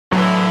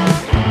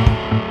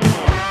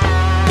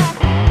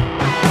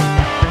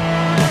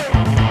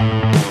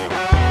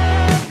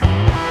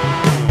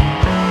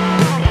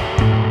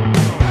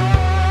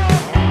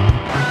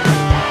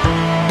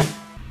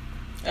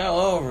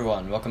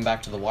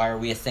back to the Why Are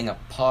We a Thing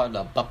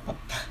Welcome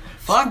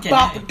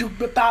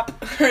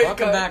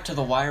back to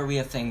the Why Are We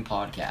a Thing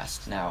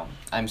podcast. Now,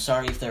 I'm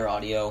sorry if there are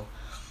audio,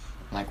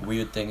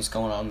 weird things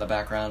going on in the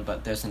background,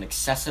 but there's an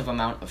excessive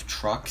amount of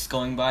trucks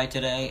going by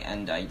today,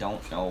 and I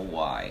don't know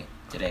why.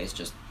 Today's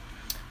just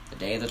the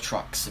day of the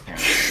trucks,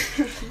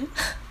 apparently.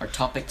 Our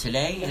topic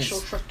today National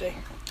Truck Day.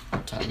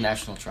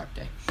 National Truck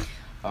Day.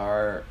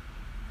 Our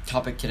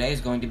topic today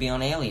is going to be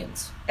on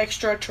aliens.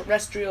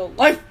 Extraterrestrial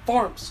life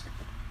forms.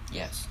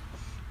 Yes.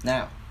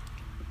 Now,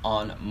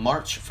 on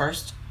March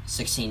 1st,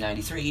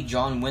 1693,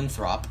 John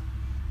Winthrop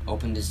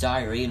opened his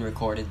diary and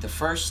recorded the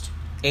first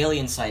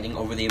alien sighting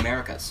over the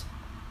Americas.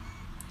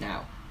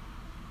 Now,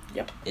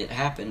 It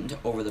happened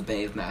over the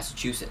Bay of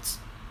Massachusetts,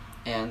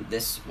 and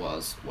this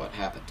was what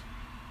happened.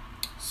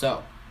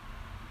 So,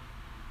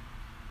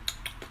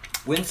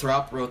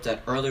 Winthrop wrote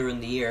that earlier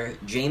in the year,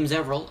 James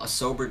Everell, a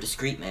sober,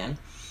 discreet man,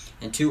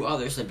 and two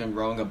others had been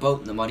rowing a boat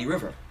in the Muddy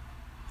River,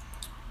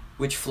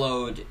 which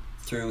flowed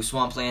through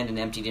swampland and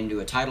emptied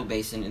into a tidal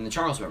basin in the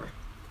Charles River,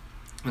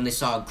 when they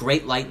saw a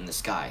great light in the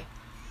sky.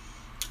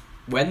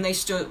 When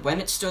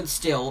it stood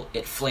still,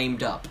 it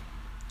flamed up,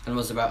 and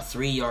was about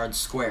 3 yards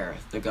square,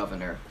 this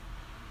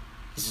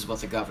is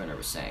what the governor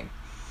was saying.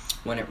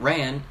 When it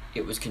ran,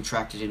 it was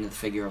contracted into the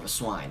figure of a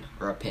swine,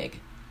 or a pig.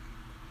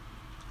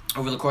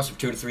 Over the course of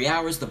 2 to 3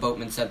 hours, the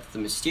boatman said that the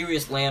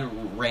mysterious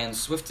land ran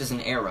swift as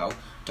an arrow,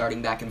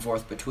 darting back and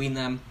forth between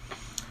them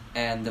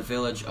and the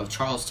village of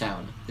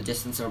Charlestown, the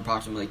distance of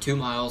approximately 2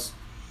 miles.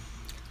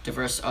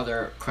 Diverse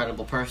other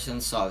credible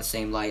persons saw the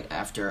same light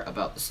after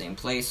about the same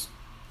place,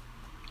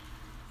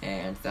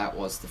 and that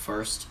was the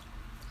first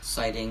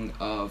sighting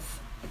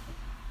of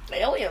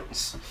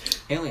aliens.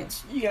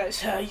 You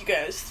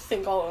guys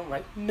think all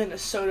in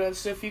Minnesota and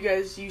stuff.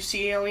 You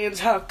see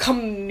aliens,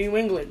 come to New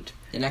England.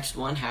 The next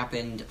one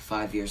happened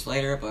 5 years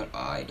later, but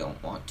I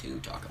don't want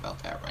to talk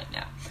about that right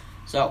now.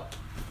 So,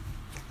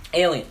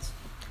 aliens.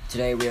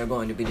 Today we are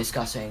going to be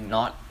discussing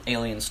not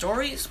alien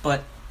stories,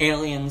 but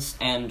aliens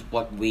and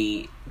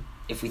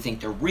if we think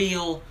they're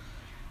real,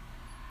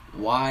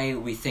 why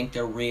we think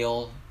they're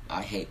real.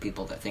 I hate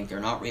people that think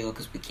they're not real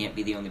because we can't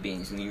be the only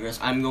beings in the universe.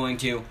 I'm going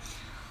to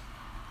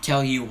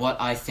tell you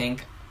what I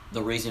think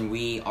the reason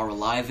we are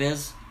alive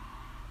is.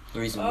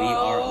 The reason we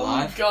are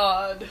alive. Oh,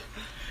 God.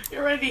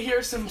 You're ready to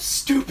hear some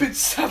stupid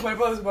stuff my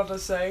brother's about to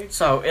say.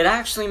 So, it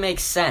actually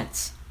makes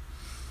sense.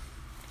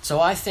 So,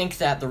 I think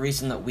that the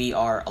reason that we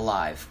are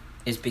alive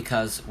is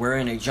because we're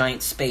in a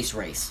giant space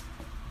race.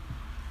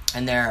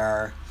 And there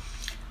are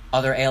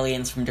other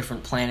aliens from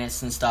different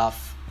planets and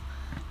stuff.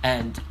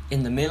 And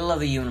in the middle of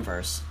the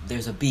universe,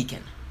 there's a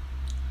beacon.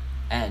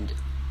 And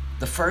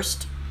the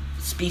first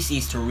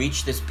species to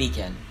reach this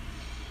beacon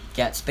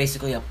gets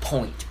basically a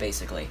point,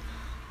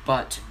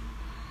 But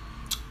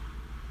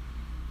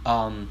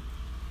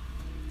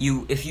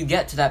if you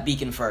get to that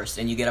beacon first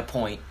and you get a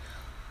point,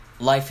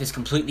 life is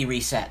completely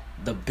reset.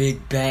 The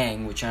Big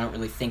Bang, which I don't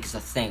really think is a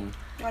thing,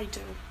 I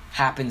do,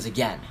 happens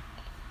again.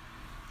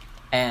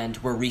 And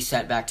we're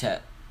reset back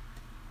to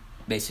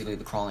basically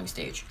the crawling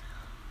stage.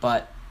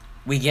 But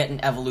we get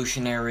an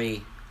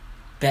evolutionary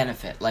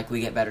benefit,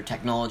 we get better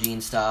technology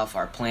and stuff,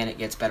 our planet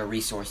gets better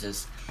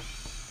resources.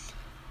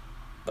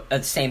 But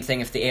the same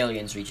thing if the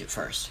aliens reach it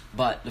first.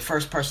 But the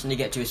first person to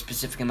get to a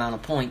specific amount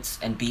of points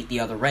and beat the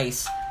other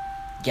race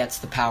gets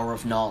the power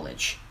of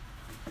knowledge.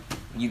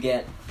 You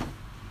get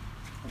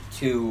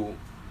to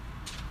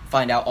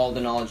find out all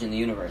the knowledge in the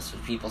universe.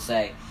 If people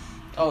say,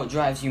 it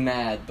drives you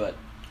mad, but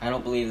I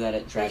don't believe that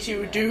it drives you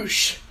mad. Makes you a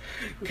douche.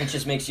 It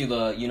just makes you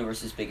the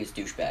universe's biggest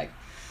douchebag,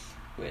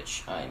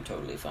 which I am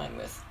totally fine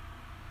with.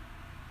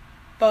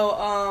 But,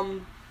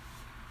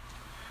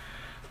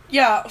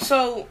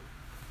 so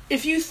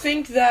if you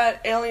think that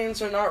aliens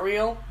are not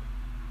real,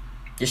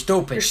 you're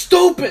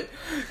stupid.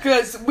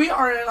 Because we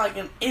are in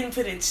an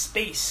infinite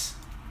space.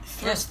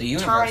 Yes, the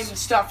universe. Time and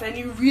stuff, and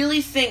you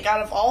really think out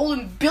of all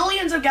the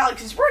billions of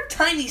galaxies, we're a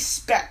tiny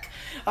speck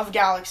of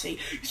galaxy.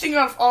 You think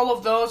out of all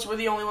of those, we're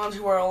the only ones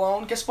who are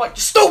alone. Guess what? You're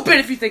stupid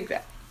if you think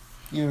that.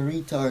 You're a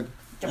retard.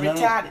 You're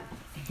retarded.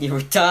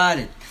 You're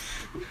retarded.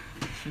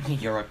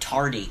 You're a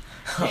tardy.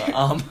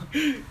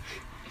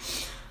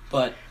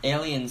 But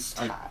aliens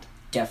are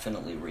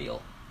definitely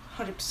real.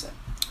 100%.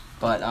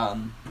 But,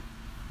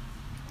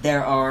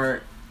 there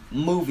are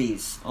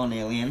movies on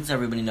aliens,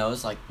 everybody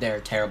knows, there are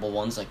terrible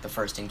ones, the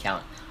First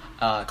Encounter,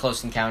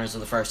 Close Encounters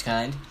of the First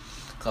Kind,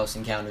 Close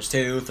Encounters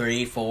 2,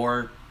 3,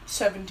 4...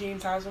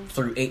 17,000.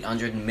 Through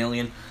 800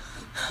 million.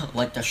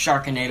 The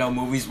Sharknado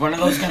movies, when are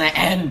those gonna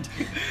end?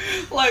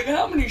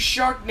 How many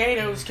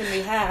Sharknadoes can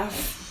we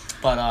have?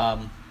 But,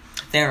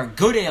 there are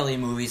good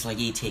alien movies like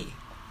E.T.,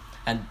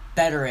 and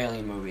better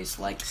alien movies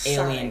like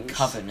Alien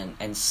Covenant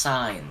and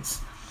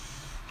Signs,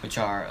 which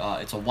are,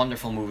 it's a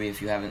wonderful movie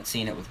if you haven't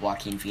seen it, with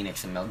Joaquin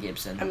Phoenix and Mel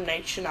Gibson. M.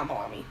 Night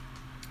Shyamalan.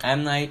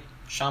 M. Night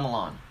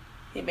Shyamalan.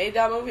 He made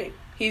that movie.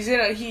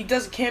 He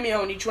does a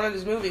cameo in each one of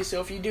his movies,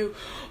 so if you do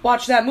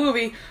watch that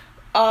movie,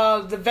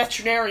 the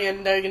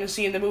veterinarian that you're gonna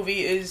see in the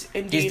movie is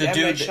indeed M.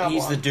 Night Shyamalan.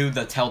 He's the dude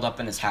that's held up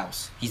in his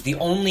house. He's the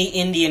only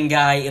Indian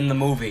guy in the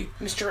movie.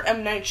 Mr.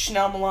 M. Night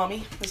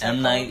Shyamalan.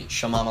 M. Night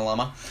Shyamalan.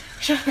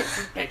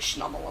 Night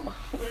Shyamalan.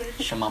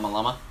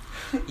 Shyamalan.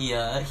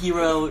 Yeah, he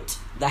wrote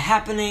The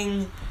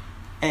Happening,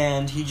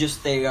 and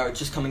they are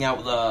just coming out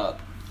with a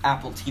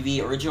Apple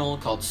TV original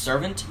called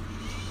Servant.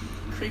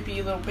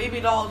 Creepy little baby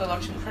doll that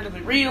looks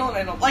incredibly real, and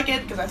I don't like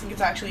it because I think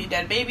it's actually a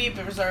dead baby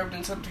preserved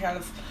in some kind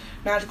of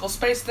magical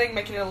space thing,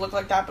 making it look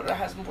like that, but it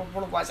has more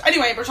wise.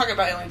 Anyway, we're talking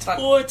about aliens, not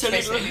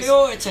space babies.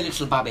 It's a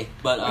little baby.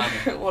 But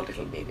what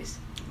little babies?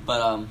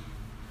 But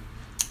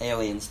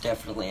aliens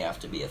definitely have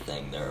to be a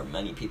thing. There are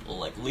many people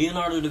like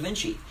Leonardo da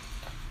Vinci,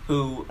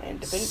 who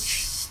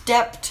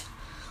stepped.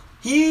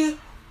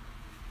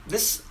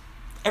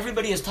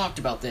 Everybody has talked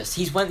about this.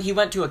 He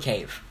went to a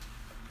cave.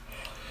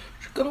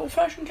 Good old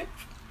fashioned cave.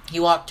 He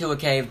walked to a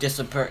cave,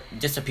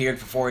 disappeared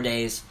for 4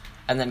 days,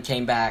 and then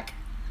came back,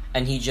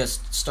 and he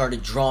just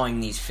started drawing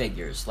these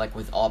figures, like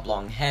with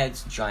oblong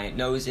heads, giant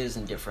noses,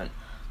 and different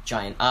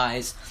giant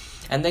eyes.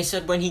 And they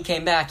said when he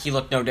came back, he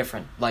looked no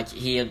different. Like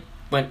he had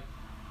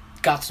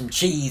got some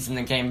cheese, and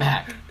then came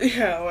back.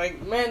 Yeah,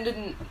 like man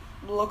didn't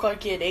look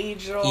like he had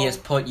aged at all. He has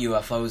put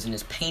UFOs in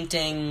his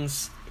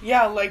paintings.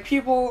 Yeah, like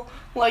people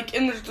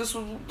there's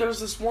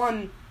this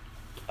one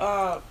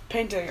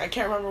painting, I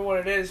can't remember what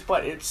it is,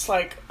 but it's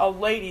like a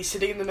lady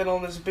sitting in the middle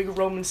and there's a big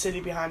Roman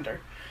city behind her.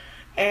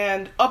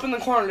 And up in the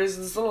corner there's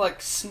this little like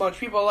smudge.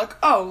 People are like,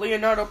 oh,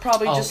 Leonardo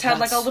probably just had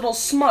like a little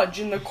smudge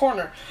in the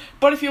corner.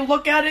 But if you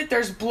look at it,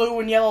 there's blue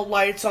and yellow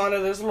lights on it.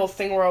 There's a little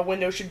thing where a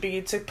window should be.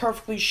 It's a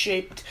perfectly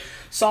shaped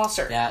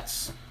saucer.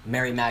 That's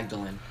Mary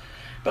Magdalene.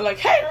 But like,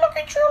 hey, look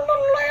at your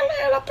little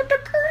alien up in the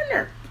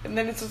corner. And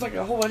then it's just like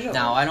a whole bunch of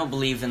Now, I don't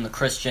believe in the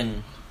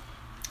Christian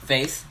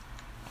faith,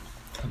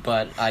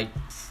 but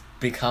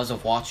because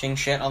of watching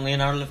shit on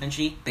Leonardo da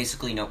Vinci,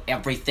 basically know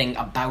everything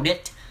about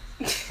it.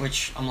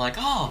 Which I'm like,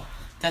 oh,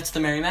 that's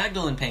the Mary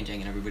Magdalene painting.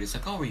 And everybody's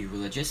like, oh, were you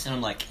religious? And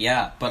I'm like,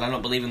 yeah, but I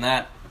don't believe in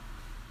that.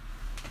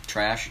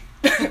 Trash.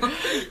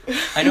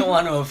 I don't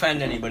want to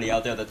offend anybody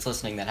out there that's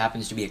listening that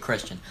happens to be a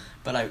Christian.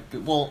 But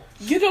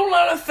you don't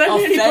want to offend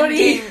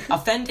anybody.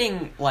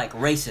 Offending, like,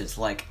 races,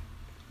 like...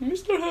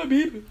 Mr.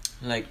 Habib.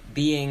 Like,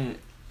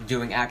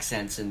 doing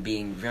accents and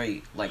being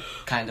very, like,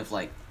 kind of,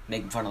 like,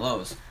 making fun of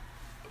those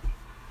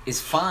is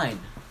fine.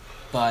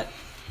 But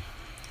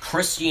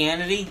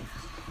Christianity,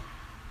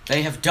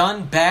 they have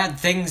done bad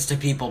things to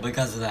people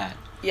because of that.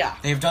 Yeah.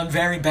 They have done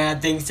very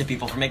bad things to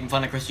people for making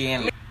fun of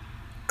Christianity.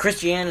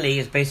 Christianity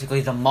is basically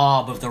the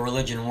mob of the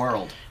religion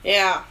world.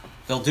 Yeah.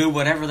 They'll do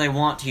whatever they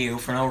want to you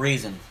for no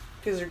reason.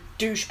 Because they're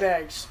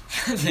douchebags.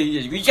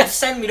 You just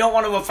said we don't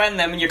want to offend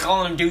them and you're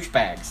calling them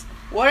douchebags.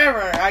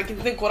 Whatever, I can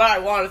think what I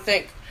want to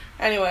think.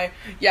 Anyway,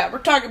 yeah, we're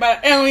talking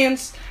about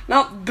aliens,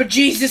 not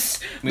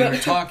bejesus. We were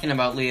talking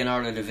about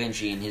Leonardo da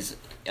Vinci and his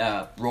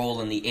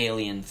role in the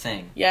alien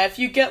thing. Yeah, if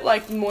you get,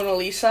 like, Mona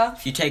Lisa...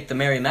 If you take the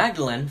Mary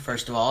Magdalene,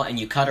 first of all, and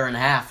you cut her in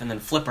half and then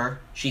flip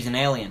her, she's an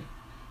alien.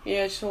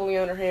 Yeah, she's holding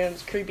on her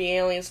hands, creepy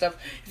alien stuff.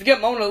 If you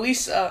get Mona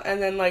Lisa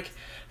and then, like,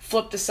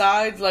 flip the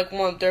sides, like,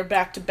 they're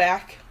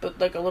back-to-back, but,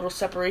 like, a little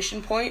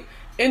separation point...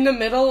 In the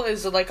middle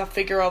is, like, a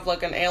figure of,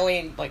 like, an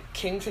alien, like,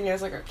 king thing. He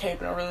has, like, a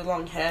cape and a really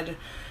long head. And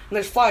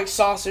there's flying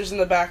saucers in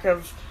the back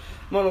of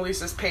Mona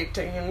Lisa's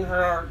painting. And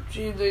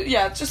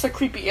it's just a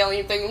creepy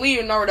alien thing.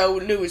 Leonardo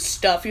knew his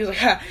stuff. He was like,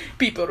 ha,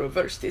 people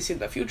reverse this in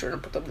the future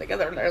and put them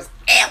together. And there's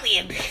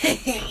alien.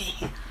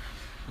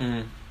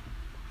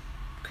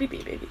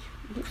 Creepy, baby.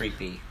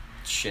 Creepy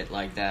shit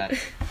like that.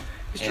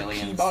 Mr.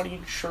 Aliens. Peabody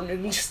and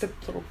Sherman, just a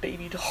little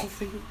baby doll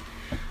thing.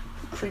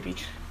 Creepy.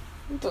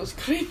 That was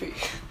creepy.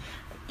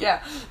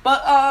 Yeah,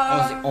 but,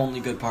 That was the only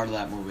good part of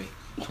that movie,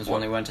 was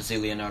when they went to see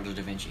Leonardo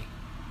da Vinci.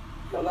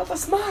 You'll not the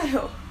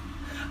smile.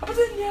 I've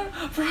been in here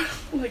for,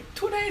 like,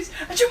 2 days,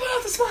 and you will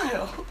not the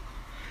smile.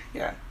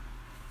 Yeah.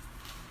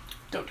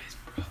 2 days,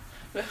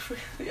 bro.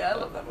 Yeah, I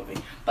love that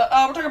movie. But,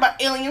 we're talking about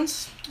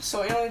aliens.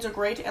 So, aliens are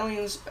great.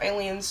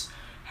 Aliens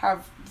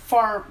have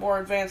far more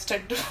advanced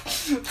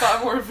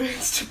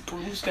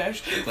broom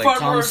stash. Like far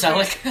Tom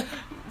Selleck.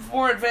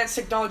 More advanced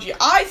technology.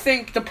 I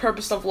think the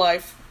purpose of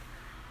life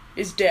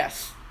is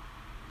death.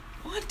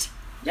 What?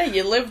 Yeah,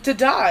 you live to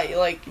die.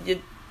 Like,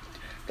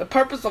 the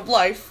purpose of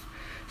life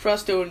for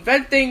us to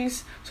invent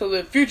things so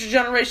that future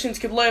generations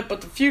can live,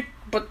 but the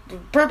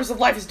purpose of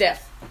life is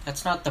death.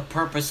 That's not the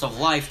purpose of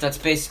life. That's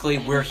basically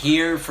we're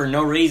here for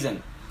no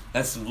reason.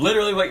 That's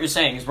literally what you're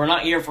saying, is we're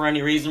not here for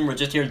any reason. We're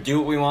just here to do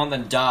what we want,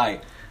 then die.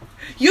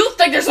 You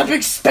think there's a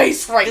big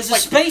space race? There's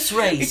a space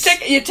race.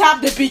 You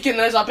tap the beacon,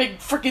 there's a big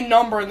freaking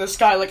number in the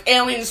sky, like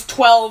aliens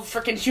 12,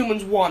 freaking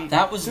humans 1.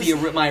 That was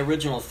my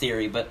original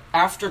theory, but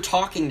after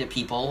talking to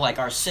people like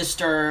our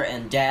sister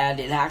and dad,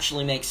 it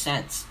actually makes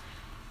sense.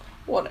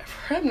 Whatever.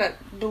 I'm not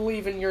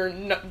believing your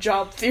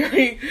job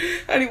theory.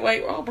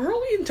 Anyway, we're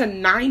only into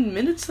 9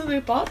 minutes of the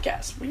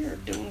podcast. We are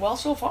doing well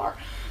so far.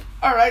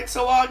 Alright,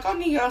 so got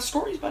any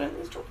stories about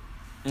alien stories?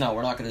 No,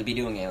 we're not going to be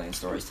doing alien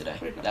stories today.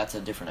 That's a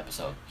different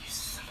episode.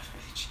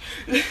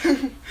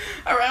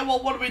 All right.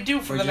 Well, what do we do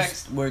for the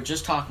next? We're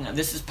just talking.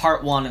 This is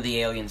part 1 of the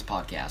Aliens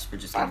podcast. We're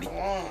just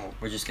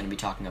gonna be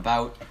talking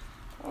about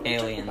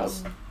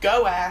aliens.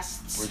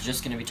 Ghosts. We're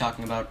just gonna be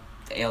talking about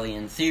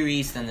alien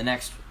theories. Then the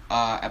next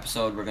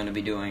episode, we're gonna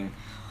be doing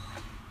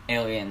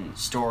alien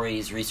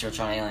stories, research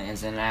on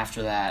aliens, and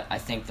after that, I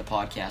think the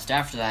podcast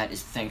after that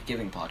is the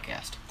Thanksgiving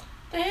podcast.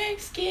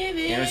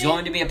 Thanksgiving. There's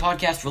going to be a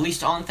podcast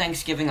released on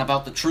Thanksgiving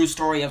about the true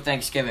story of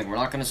Thanksgiving. We're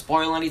not going to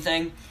spoil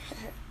anything,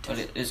 but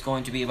it is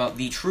going to be about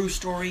the true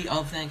story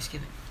of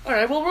Thanksgiving.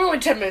 Alright, well, we're only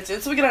 10 minutes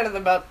in, so we got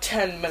about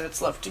 10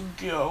 minutes left to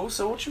go.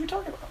 So what should we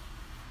talk about?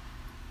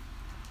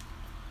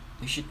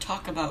 We should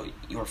talk about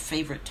your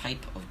favorite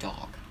type of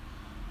dog.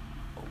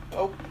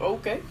 Oh,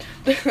 okay.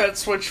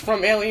 Let's switch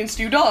from aliens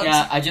to dogs.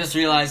 Yeah, I just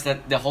realized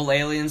that the whole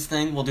aliens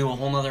thing, we'll do a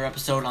whole nother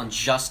episode on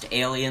just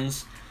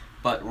aliens.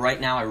 But right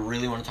now, I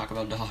really want to talk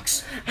about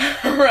dogs.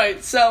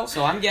 Right, so...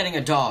 So I'm getting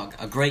a dog,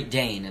 a Great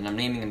Dane, and I'm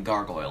naming him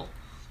Gargoyle.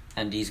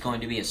 And he's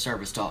going to be a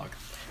service dog.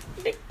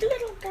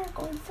 Little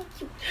Gargoyle, so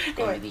cute.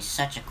 Going to be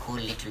such a cool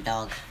little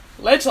dog.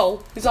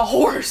 Little? He's a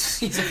horse.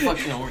 He's a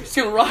fucking horse.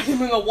 He's gonna ride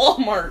him in a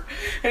Walmart.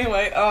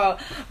 Anyway,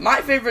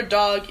 my favorite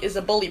dog is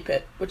a bully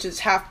pit, which is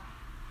half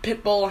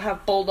pit bull,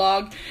 half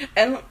bulldog.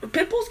 And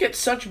pit bulls get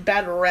such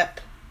bad rep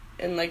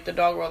in, like, the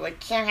dog world. Like,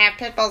 can't have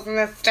pit bulls in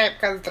this state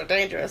because they're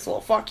dangerous.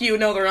 Well, fuck you.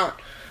 No, they're not.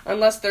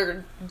 Unless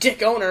their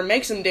dick owner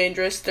makes them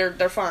dangerous, they're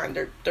fine.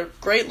 They're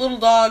great little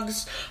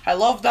dogs. I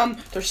love them.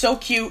 They're so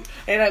cute.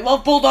 And I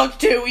love bulldogs,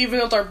 too, even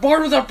though they're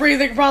born with a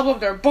breathing problem.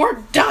 They're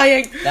born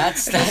dying.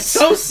 That's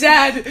so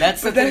sad.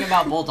 That's the thing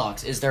about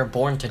bulldogs, is they're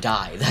born to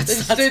die.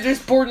 They're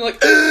just born like,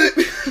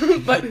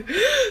 but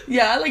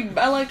yeah, I like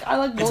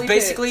bully it's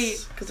basically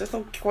because they're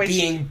so squishy.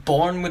 Being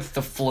born with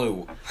the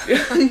flu.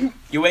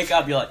 You wake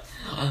up, you're like,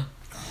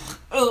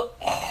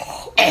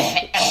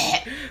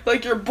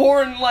 like you're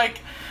born like.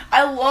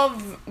 I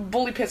love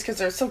bully pits because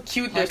they're so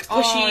cute. They're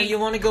squishy. Oh, you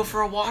want to go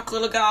for a walk,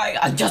 little guy?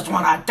 I just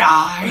want to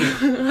die.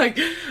 Like,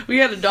 we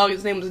had a dog.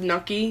 His name was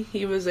Nucky.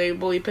 He was a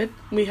bully pit.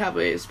 We have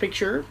his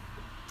picture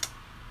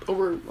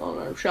over on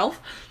our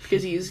shelf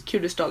because he's the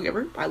cutest dog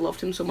ever. I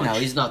loved him so much. No,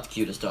 he's not the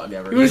cutest dog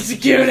ever. He was the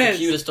cutest. He was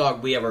the cutest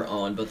dog we ever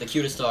owned, but the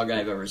cutest dog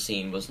I've ever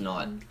seen was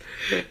not.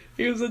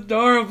 He was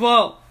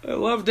adorable. I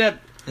loved him.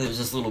 There was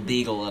this little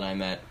beagle that I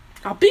met.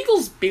 Oh,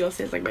 Beagles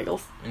taste like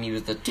bagels. And he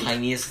was the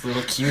tiniest,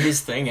 little,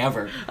 cutest thing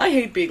ever. I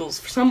hate beagles.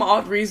 For some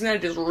odd reason, I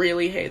just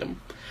really hate them.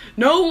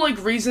 No,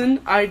 like, reason,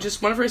 I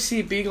just, whenever I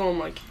see a beagle, I'm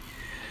like...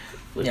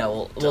 Yeah,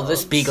 well,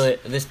 this beagle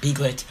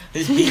Biglet.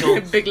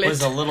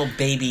 was a little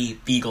baby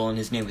beagle, and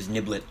his name was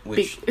Niblet,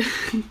 which is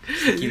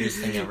the cutest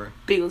thing ever.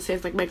 Beagles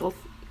taste like bagels.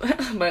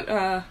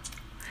 But,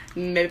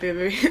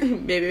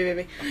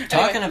 maybe.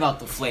 Talking about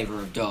the flavor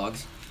of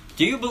dogs,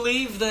 do you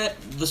believe that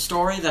the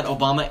story that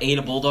Obama ate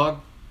a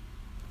bulldog?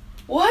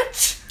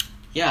 What?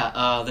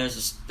 Yeah,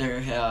 there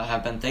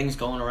have been things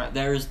going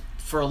around.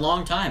 For a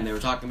long time, they were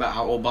talking about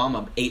how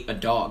Obama ate a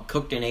dog,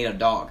 cooked and ate a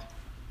dog,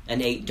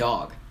 and ate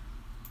dog.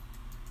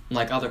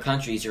 Like other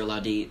countries, you're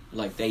allowed to eat,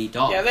 like, they eat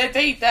dog. Yeah,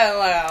 they eat that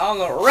on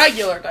the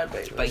regular type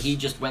basis. But he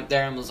just went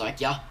there and was like,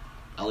 yeah,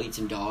 I'll eat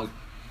some dog.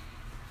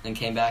 Then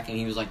came back and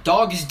he was like,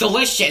 dog is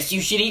delicious,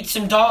 you should eat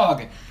some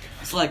dog.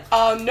 It's like,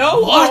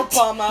 no, what?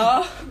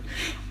 Obama.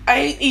 I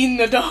ain't eating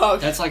the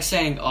dog. That's like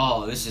saying,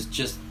 oh, this is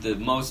just the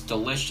most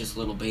delicious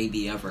little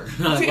baby ever.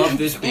 I love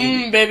this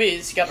baby.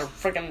 Babies, you gotta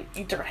freaking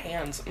eat their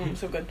hands.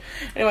 So good.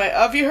 Anyway,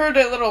 have you heard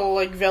that little,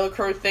 like,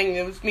 Velcro thing?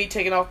 It was me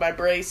taking off my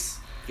brace.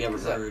 Have you ever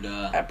heard,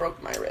 I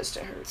broke my wrist,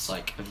 it hurts. It's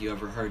like, have you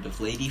ever heard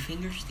of lady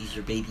fingers? These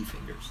are baby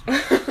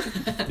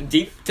fingers.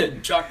 Deep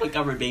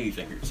chocolate-covered baby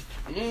fingers.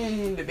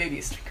 The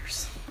baby's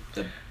fingers.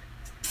 The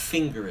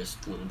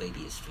fingerest little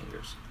baby's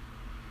fingers.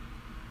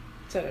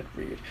 Sounded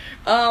weird.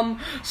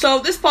 So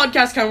this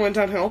podcast kind of went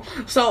downhill.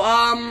 So,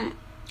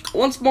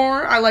 once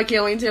more, I like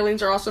aliens.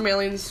 Aliens are awesome.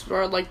 Aliens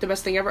are, like, the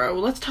best thing ever.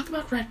 Let's talk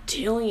about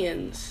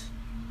reptilians.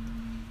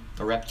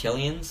 The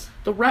reptilians?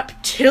 The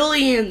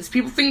reptilians!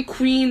 People think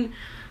Queen,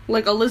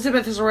 like,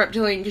 Elizabeth is a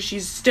reptilian because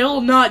she's still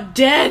not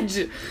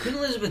dead. Queen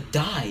Elizabeth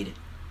died.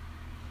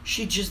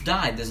 She just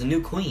died. There's a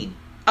new queen.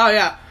 Oh,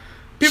 yeah.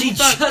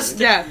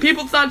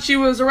 People thought she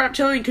was a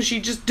reptilian because she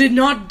just did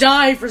not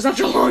die for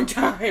such a long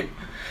time.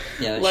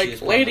 Yeah,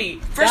 like, lady,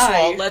 first of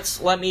all,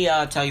 let me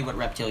tell you what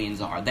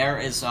reptilians are. There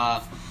is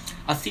a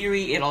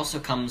theory.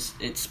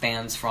 It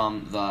spans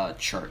from the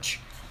church.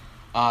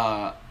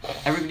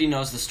 Everybody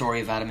knows the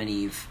story of Adam and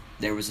Eve.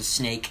 There was a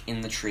snake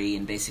in the tree,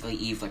 and basically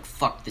Eve, like,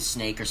 fucked the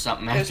snake or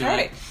something after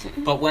that.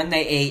 But when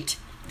they ate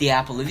the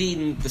apple of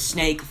Eden, the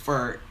snake,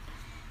 for,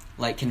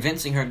 like,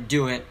 convincing her to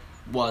do it,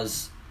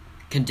 was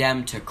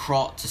condemned to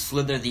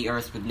slither the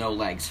earth with no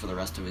legs for the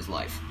rest of his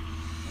life.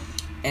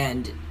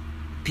 And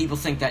people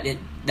think that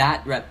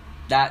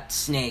that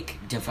snake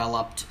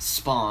developed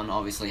spawn,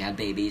 obviously had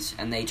babies,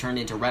 and they turned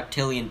into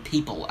reptilian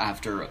people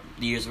after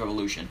the years of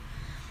evolution.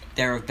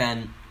 There have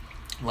been,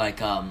 like,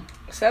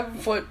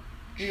 7-foot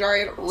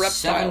giant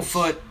reptiles.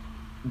 7-foot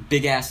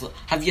big ass.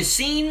 Have you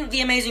seen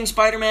The Amazing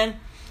Spider-Man?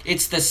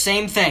 It's the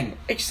same thing.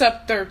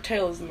 Except their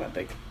tail isn't that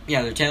big.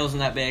 Yeah, their tail isn't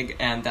that big,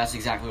 and that's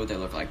exactly what they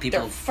look like.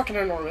 They're fucking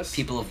enormous.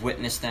 People have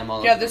witnessed them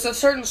all Yeah, over. there's a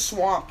certain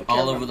swamp.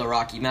 All over the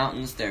Rocky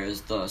Mountains.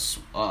 There's the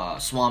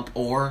swamp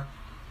ore.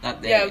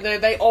 Yeah,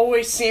 they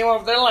always see him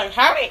over there like,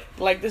 howdy!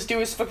 Like, this dude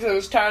was fucking in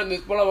his town,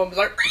 and one of them was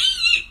like,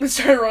 and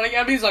started running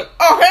at me. He's like,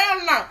 oh,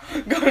 hell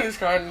no! Got in his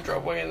car and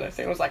drove away, and the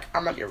thing was like,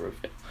 I'm on your roof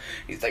now.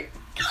 He's like,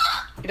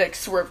 he like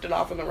swerved it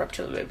off, and the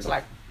reptilian was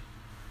like,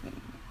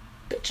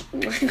 bitch.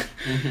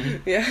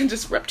 Yeah,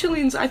 just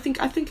reptilians, I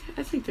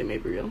think they may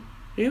be real.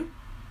 You?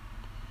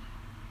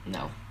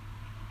 No.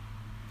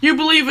 You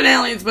believe in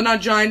aliens, but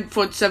not giant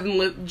 7 foot I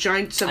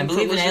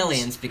believe in lizards?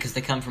 aliens because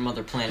they come from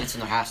other planets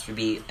and there has to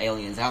be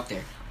aliens out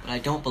there. But I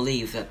don't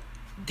believe that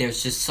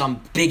there's just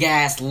some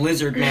big-ass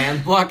lizard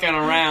man walking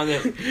around.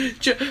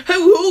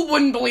 Who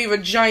wouldn't believe a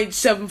giant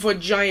 7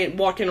 foot giant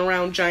walking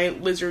around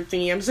giant lizard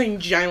thingy? I'm saying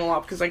giant a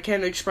lot because I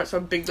can't express how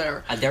big they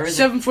are. There is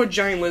 7 foot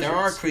giant lizards. There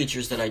are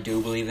creatures that I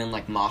do believe in,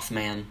 like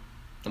Mothman.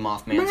 The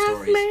Mothman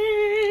stories.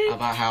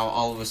 About how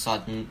all of a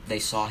sudden they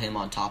saw him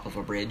on top of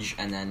a bridge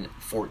and then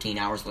 14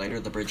 hours later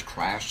the bridge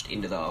crashed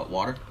into the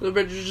water. The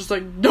bridge is just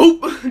like,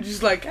 nope.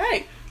 Just like,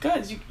 hey,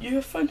 guys, you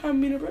have fun time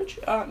being a bridge?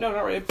 No,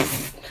 not really.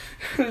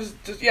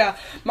 Yeah,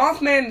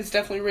 Mothman is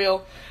definitely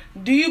real.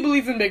 Do you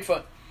believe in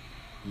Bigfoot?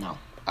 No.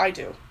 I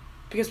do.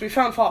 Because we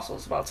found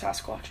fossils about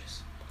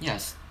Sasquatches.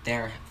 Yes,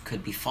 there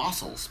could be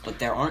fossils, but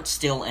there aren't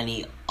still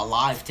any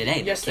alive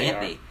today. Yes, there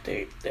can't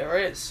be. There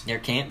is. There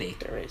can't be.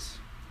 There is.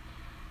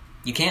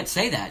 You can't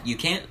say that. You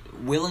can't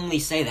willingly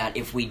say that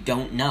if we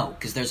don't know.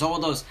 Because there's all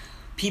those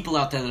people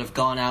out there that have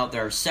gone out.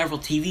 There are several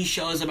TV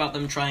shows about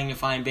them trying to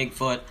find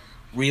Bigfoot.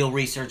 Real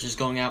researchers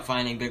going out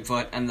finding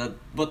Bigfoot. And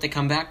what they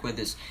come back with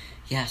is,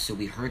 yeah, so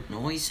we heard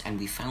noise and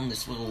we found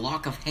this little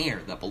lock of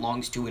hair that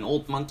belongs to an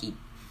old monkey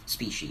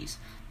species.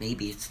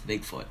 Maybe it's the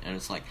Bigfoot. And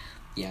it's like,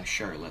 yeah,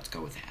 sure, let's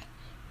go with that.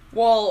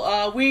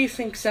 Well, we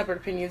think separate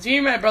opinions. You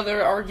and my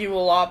brother argue a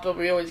lot, but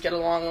we always get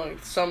along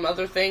with some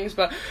other things.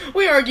 But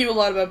we argue a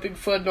lot about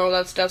Bigfoot and all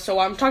that stuff, so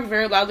I'm talking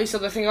very loudly so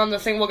the thing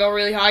will go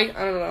really high. I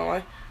don't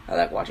know. I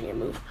like watching it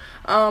move.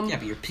 Yeah,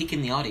 but you're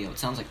peaking the audio. It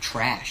sounds like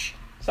trash.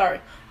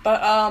 Sorry.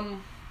 But,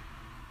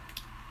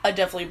 I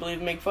definitely believe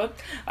in Bigfoot.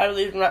 I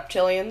believe in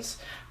reptilians.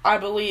 I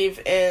believe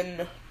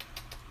in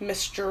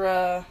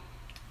Mr.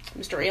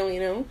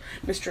 Alieno,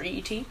 Mr.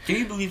 E.T. Do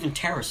you believe in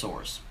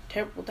pterosaurs?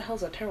 What the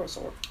hell's a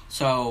pterosaur?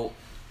 So,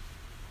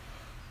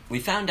 we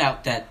found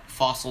out that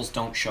fossils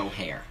don't show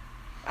hair.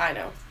 I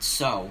know.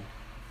 So,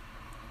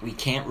 we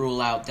can't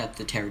rule out that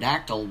the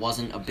pterodactyl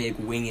wasn't a big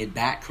winged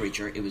bat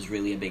creature. It was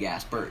really a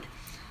big-ass bird.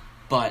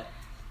 But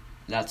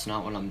that's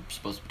not what I'm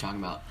supposed to be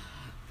talking about.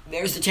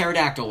 There's the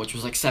pterodactyl, which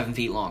was like 7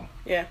 feet long.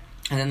 Yeah.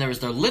 And then there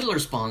was their littler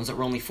spawns that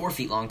were only 4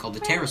 feet long called the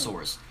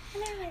pterosaurs.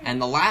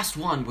 And the last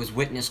one was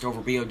witnessed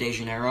over Rio de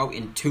Janeiro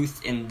in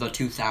the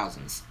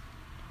 2000s.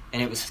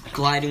 And it was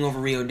gliding over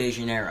Rio de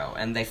Janeiro.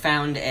 And they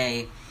found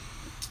a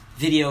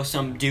video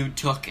some dude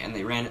took, and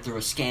they ran it through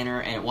a scanner,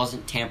 and it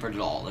wasn't tampered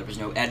at all. There was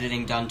no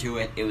editing done to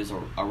it. It was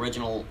an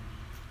original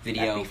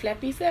video.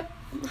 Flappy flap.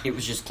 It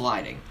was just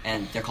gliding.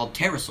 And they're called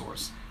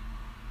pterosaurs.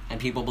 And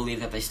people believe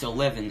that they still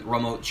live in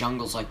remote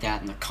jungles like that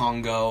in the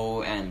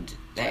Congo and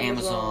the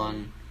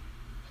Amazon.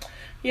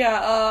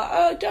 Yeah,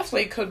 I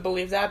definitely could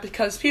believe that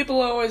because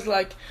people are always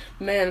like,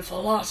 man,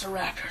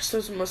 velociraptors,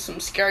 those are some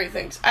scary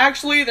things.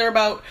 Actually, they're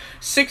about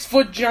 6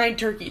 foot giant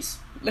turkeys.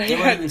 They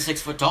weren't even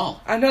 6 foot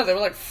tall. I know, they were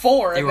like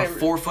 4. They were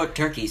 4 foot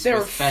turkeys. They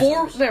were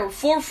 4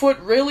 foot,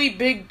 really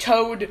big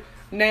toed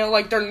nail.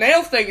 Like, their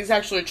nail thing is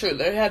actually true.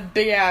 They had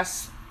big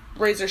ass,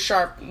 razor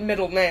sharp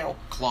middle nail.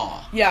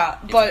 Claw. Yeah,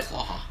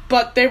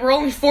 but they were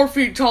only 4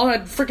 feet tall,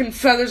 had freaking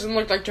feathers, and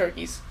looked like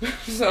turkeys.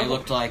 So they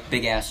looked like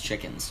big ass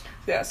chickens.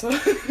 Yeah, so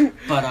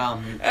but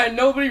and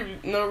nobody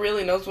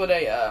really knows what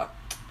a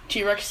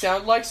T-Rex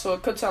sound like, so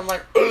it could sound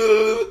like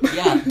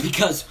yeah,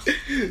 because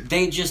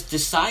they just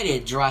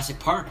decided Jurassic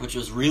Park, which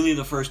was really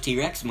the first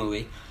T-Rex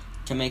movie,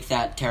 to make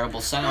that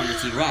terrible sound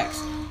to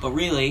T-Rex. But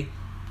really,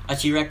 a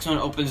T-Rex when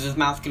it opens his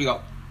mouth could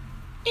go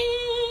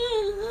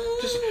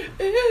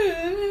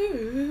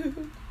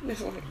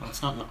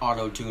That's not an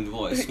auto-tuned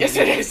voice. Yes,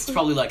 it is. It's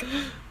probably like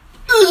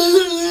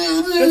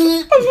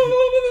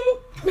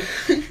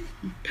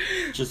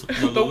just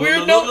the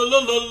weird note.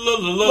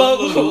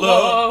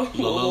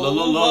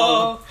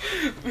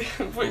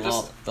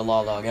 The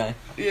la guy.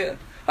 Yeah.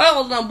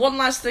 Oh, one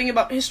last thing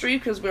about history,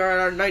 because we're at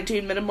our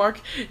 19-minute mark.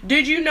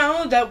 Did you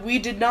know that we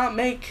did not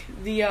make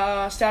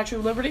the Statue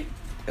of Liberty?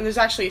 And there's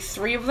actually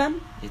 3 of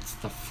them? It's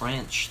the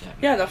French that...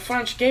 Yeah, the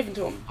French gave them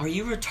to them. Are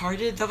you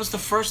retarded? That was the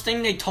first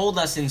thing they told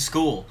us in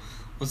school.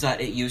 Was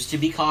that it used to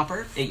be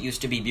copper, it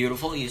used to be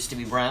beautiful, it used to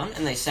be brown,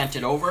 and they sent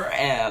it over.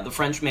 The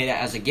French made it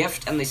as a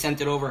gift, and they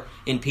sent it over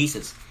in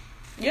pieces.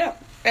 Yeah,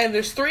 and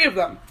there's 3 of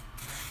them.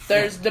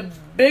 There's the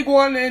big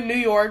one in New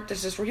York.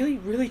 There's this really,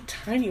 really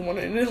tiny one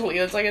in Italy.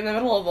 It's like in the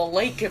middle of a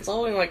lake. It's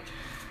only like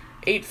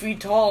 8 feet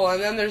tall.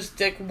 And then there's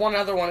like one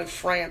other one in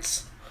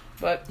France.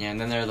 But yeah, and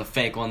then there are the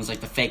fake ones,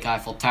 like the fake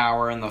Eiffel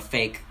Tower and the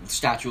fake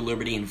Statue of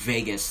Liberty in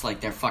Vegas, like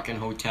they're fucking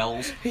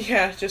hotels.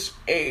 yeah, just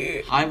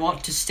I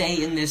want to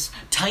stay in this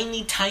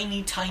tiny,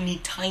 tiny, tiny,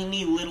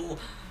 tiny little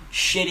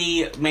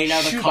shitty, made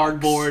out of Shoebox.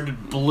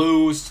 cardboard,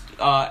 blue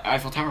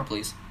Eiffel Tower,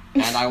 please.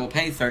 And I will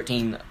pay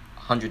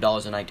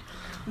 $1,300 a night.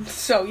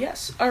 So,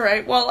 yes. All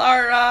right. Well,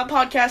 our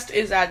podcast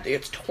is at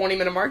its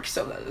 20-minute mark,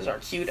 so that is our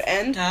cue to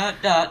end. ...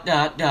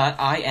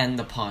 I end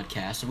the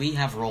podcast. We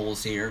have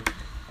roles here.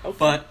 Okay.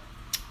 But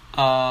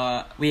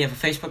we have a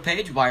Facebook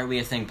page, Why Are We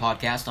A Thing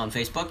Podcast on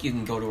Facebook. You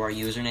can go to our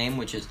username,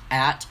 which is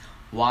at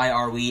Why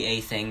Are We A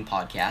Thing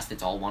Podcast.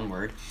 It's all one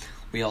word.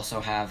 We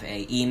also have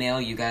a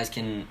email. You guys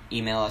can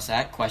email us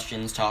at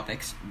questions,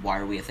 topics,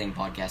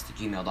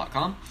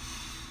 whyareweathingpodcast@gmail.com.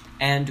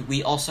 And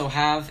we also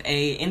have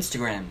a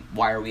Instagram,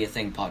 Why Are We A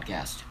Thing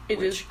Podcast.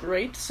 It is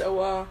great,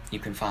 so, you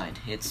can find.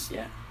 It's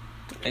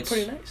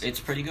pretty nice. It's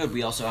pretty good.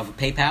 We also have a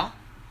PayPal,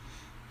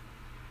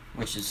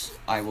 which is,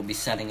 I will be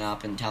setting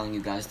up and telling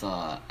you guys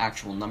the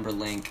actual number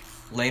link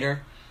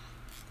later.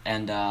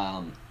 And,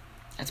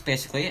 that's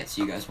basically it.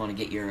 So you guys want to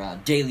get your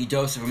daily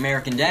dose of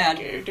American Dad.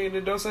 Get your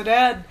daily dose of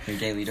dad. Your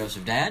daily dose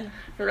of Dad.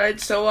 All right,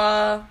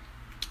 so,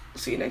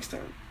 see you next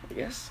time, I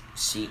guess.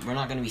 We're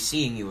not going to be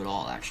seeing you at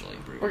all, actually.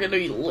 We're gonna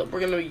be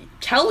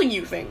telling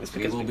you things.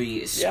 We Because will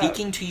be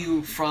speaking to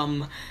you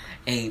from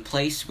a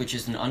place which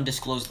is an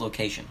undisclosed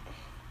location.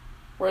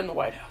 We're in the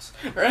White House,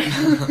 right?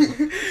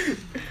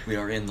 We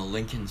are in the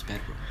Lincoln's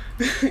bedroom.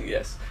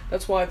 Yes,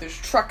 that's why there's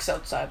trucks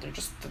outside. They're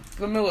just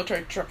the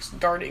military trucks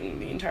guarding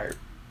the entire.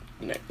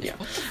 Yeah.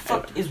 What the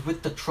fuck is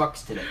with the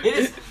trucks today? It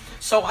is.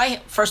 So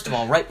first of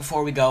all, right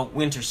before we go,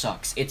 winter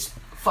sucks. It's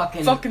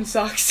fucking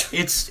sucks.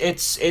 It's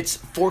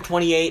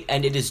 4:28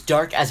 and it is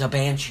dark as a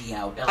banshee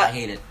out, and I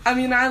hate it. I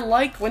mean, I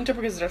like winter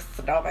because there's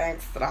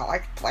snowbanks and I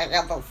like playing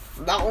in the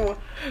snow,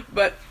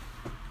 but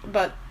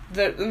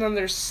and then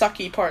there's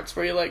sucky parts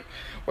where you're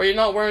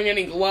not wearing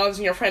any gloves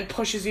and your friend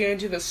pushes you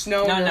into the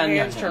snow and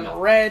your hands turn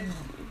red.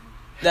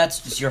 That's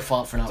just your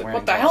fault for not wearing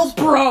What the gloves.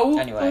 hell, bro?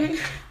 Anyway,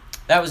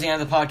 that was the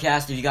end of the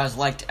podcast. If you guys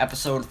liked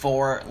episode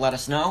 4, let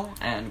us know,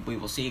 and we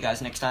will see you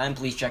guys next time.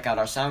 Please check out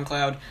our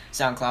SoundCloud,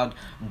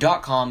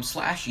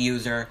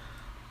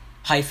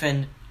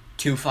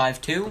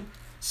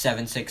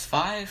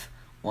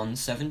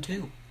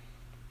 soundcloud.com/user-252-765-172.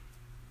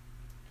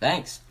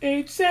 Thanks.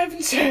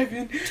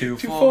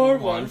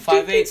 877-241-5862.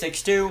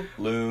 241-5862.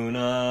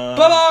 Luna.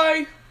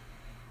 Bye-bye!